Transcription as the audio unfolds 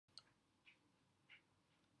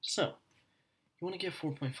So, you want to get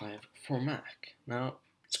 4.5 for Mac. Now,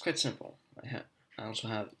 it's quite simple. I also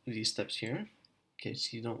have these steps here, in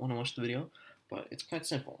case you don't want to watch the video, but it's quite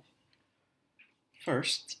simple.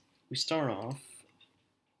 First, we start off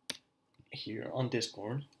here on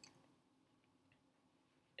Discord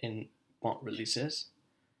in bot releases,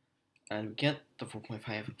 and we get the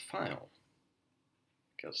 4.5 file,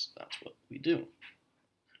 because that's what we do.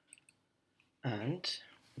 And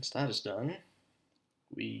once that is done,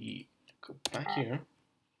 we go back here,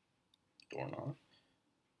 or not.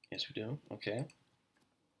 Yes, we do. Okay.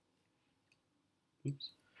 Oops.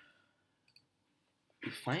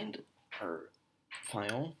 We find our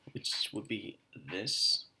file, which would be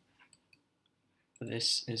this.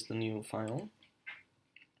 This is the new file.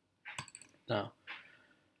 Now,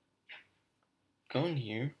 go in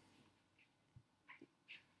here,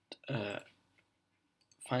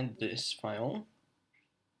 find this file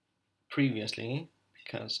previously,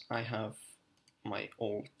 because I have my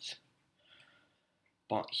old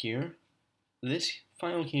bot here. This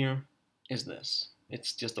file here is this.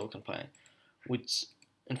 It's just OpenPy, which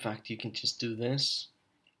in fact you can just do this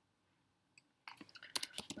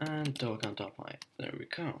and dog.py. There we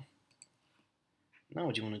go. Now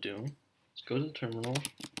what you want to do is go to the terminal,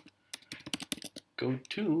 go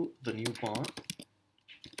to the new bot.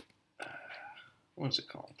 What's it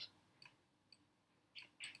called?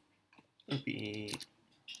 It'll be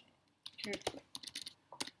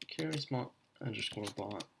charisma underscore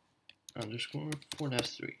bot underscore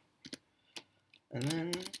 4-3, and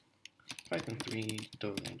then Python 3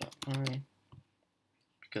 dogen.py,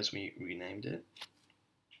 because we renamed it.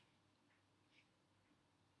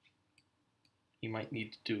 You might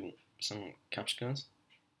need to do some captchas.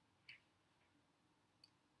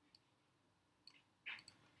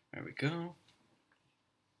 There we go.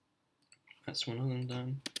 That's one of them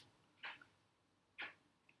done.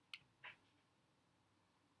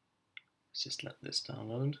 Let's just let this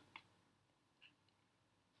download.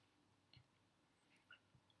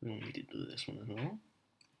 We don't need to do this one as well.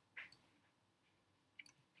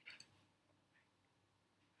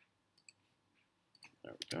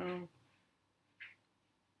 There we go.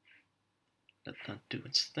 Let that do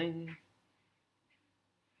its thing.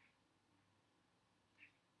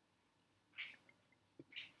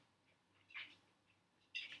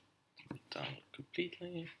 Download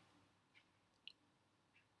completely.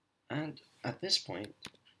 And at this point,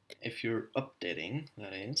 if you're updating,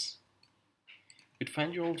 that is, you'd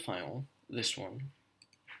find your old file, this one,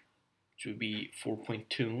 which would be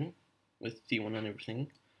 4.2 with D1 and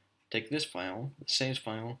everything. Take this file, the saves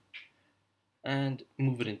file, and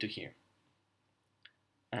move it into here.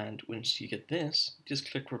 And once you get this, just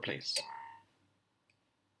click replace.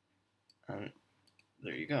 And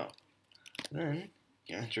there you go. Then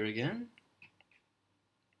you enter again.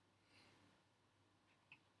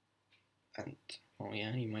 And oh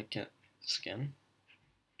yeah, you might get this again.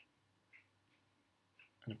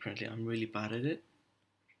 And apparently I'm really bad at it.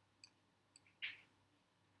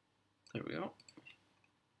 There we go.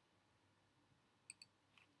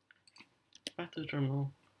 Back to the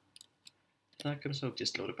terminal. That comes up,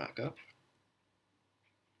 just load it back up.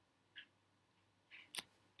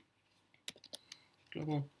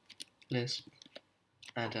 Global list,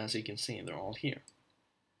 and as you can see, they're all here.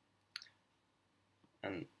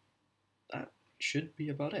 And that should be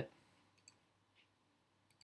about it.